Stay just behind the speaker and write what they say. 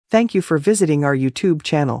Thank you for visiting our YouTube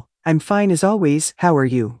channel. I'm fine as always, how are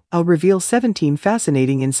you? I'll reveal 17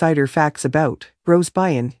 fascinating insider facts about Rose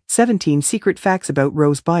Byrne. 17 secret facts about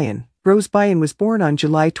Rose Byrne. Rose Byrne was born on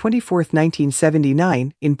July 24,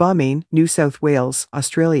 1979, in Balmain, New South Wales,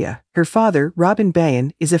 Australia. Her father, Robin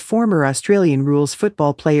Byrne, is a former Australian rules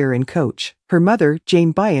football player and coach. Her mother,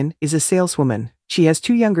 Jane Byrne, is a saleswoman. She has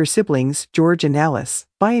two younger siblings, George and Alice.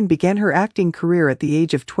 Byrne began her acting career at the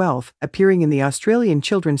age of 12, appearing in the Australian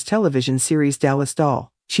children's television series Dallas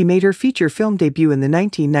Doll. She made her feature film debut in the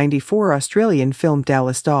 1994 Australian film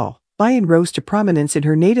Dallas Doll. Byrne rose to prominence in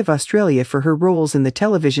her native Australia for her roles in the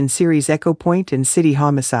television series Echo Point and City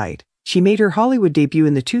Homicide. She made her Hollywood debut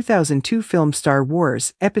in the 2002 film Star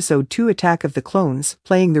Wars, Episode II Attack of the Clones,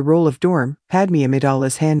 playing the role of Dorm, Padme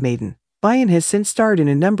Amidala's handmaiden. Byrne has since starred in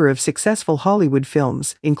a number of successful Hollywood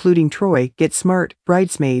films, including Troy, Get Smart,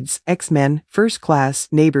 Bridesmaids, X-Men, First Class,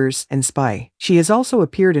 Neighbors, and Spy. She has also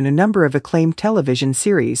appeared in a number of acclaimed television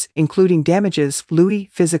series, including Damages, Louie,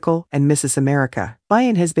 Physical, and Mrs. America.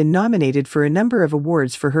 Byrne has been nominated for a number of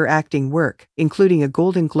awards for her acting work, including a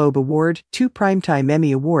Golden Globe Award, 2 Primetime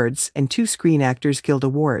Emmy Awards, and 2 Screen Actors Guild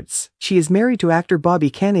Awards. She is married to actor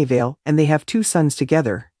Bobby Cannavale, and they have 2 sons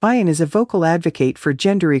together. Byrne is a vocal advocate for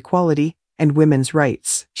gender equality and women's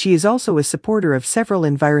rights. She is also a supporter of several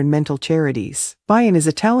environmental charities. Byrne is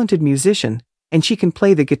a talented musician, and she can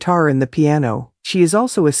play the guitar and the piano. She is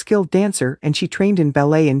also a skilled dancer, and she trained in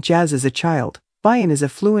ballet and jazz as a child. Byrne is a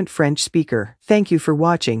fluent French speaker. Thank you for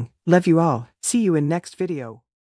watching. Love you all. See you in next video.